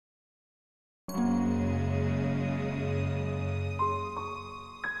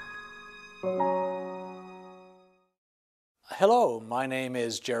Hello, my name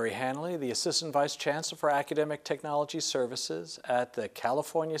is Gerry Hanley, the Assistant Vice Chancellor for Academic Technology Services at the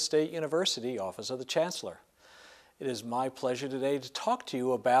California State University Office of the Chancellor. It is my pleasure today to talk to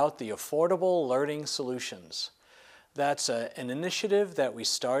you about the Affordable Learning Solutions. That's an initiative that we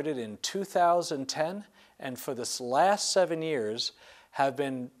started in 2010, and for this last 7 years have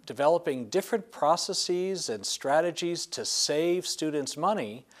been developing different processes and strategies to save students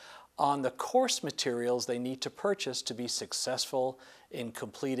money on the course materials they need to purchase to be successful in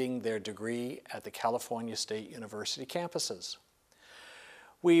completing their degree at the California State University campuses.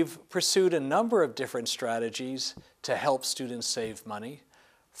 We've pursued a number of different strategies to help students save money.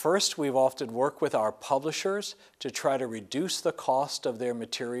 First, we've often worked with our publishers to try to reduce the cost of their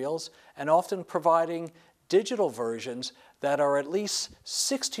materials and often providing digital versions that are at least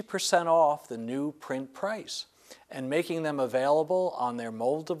 60% off the new print price, and making them available on their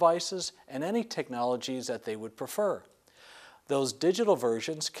mobile devices and any technologies that they would prefer. Those digital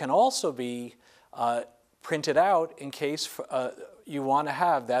versions can also be printed out in case you want to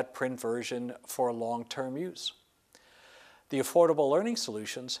have that print version for long-term use. The Affordable Learning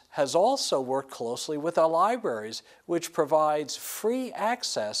Solutions has also worked closely with our libraries, which provides free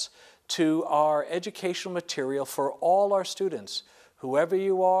access to our educational material for all our students. Whoever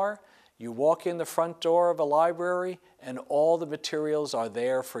you are, you walk in the front door of a library and all the materials are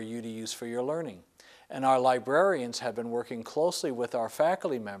there for you to use for your learning. And our librarians have been working closely with our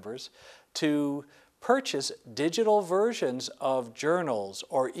faculty members to purchase digital versions of journals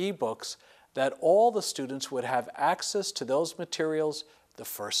or ebooks that all the students would have access to those materials the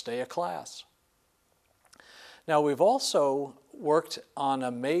first day of class. Now, we've also worked on a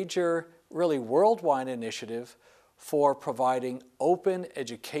major, really worldwide initiative for providing open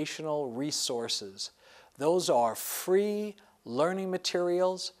educational resources. Those are free learning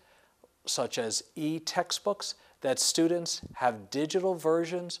materials, such as e-textbooks, that students have digital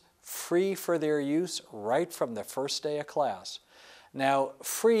versions free for their use right from the first day of class. Now,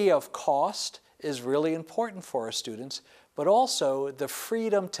 free of cost is really important for our students, but also the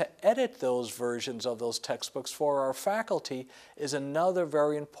freedom to edit those versions of those textbooks for our faculty is another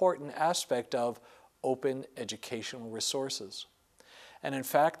very important aspect of open educational resources. And in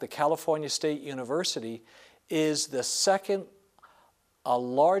fact, the California State University is the second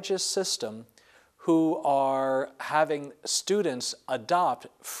largest system who are having students adopt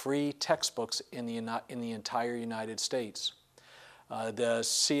free textbooks in the entire United States. The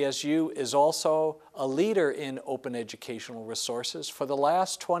CSU is also a leader in open educational resources for the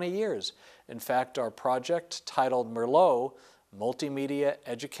last 20 years. In fact, our project titled Merlot, Multimedia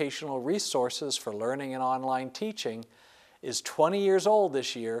Educational Resources for Learning and Online Teaching, is 20 years old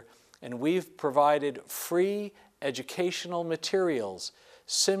this year, and we've provided free educational materials,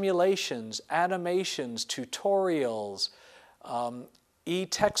 simulations, animations, tutorials,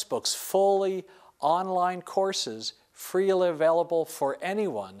 e-textbooks, fully online courses, freely available for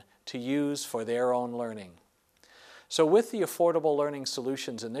anyone to use for their own learning. So with the Affordable Learning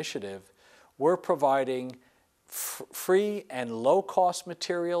Solutions Initiative, we're providing free and low-cost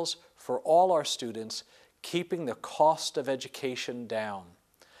materials for all our students, keeping the cost of education down.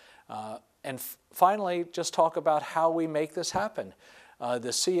 And finally, just talk about how we make this happen.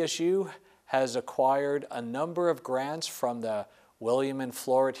 The CSU has acquired a number of grants from the William and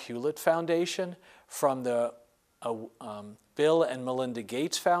Florence Hewlett Foundation, from the Bill and Melinda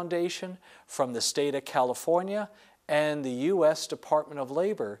Gates Foundation, from the state of California, and the U.S. Department of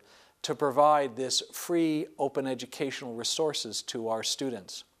Labor to provide this free open educational resources to our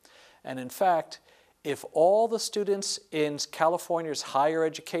students. And in fact, if all the students in California's higher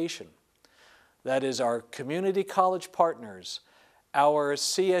education, that is our community college partners, our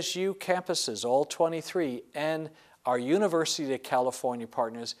CSU campuses, all 23, and our University of California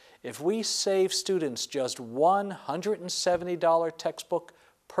partners, if we save students just $170 textbook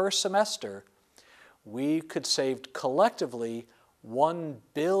per semester, we could save collectively $1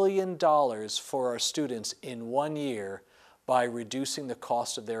 billion for our students in 1 year by reducing the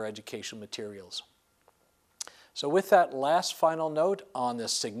cost of their educational materials. So with that last final note on the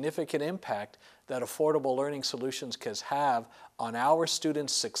significant impact that Affordable Learning Solutions can have on our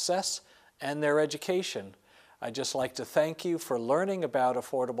students' success and their education, I'd just like to thank you for learning about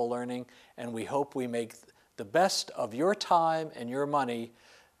affordable learning, and we hope we make the best of your time and your money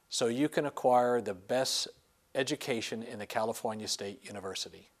so you can acquire the best education in the California State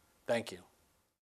University. Thank you.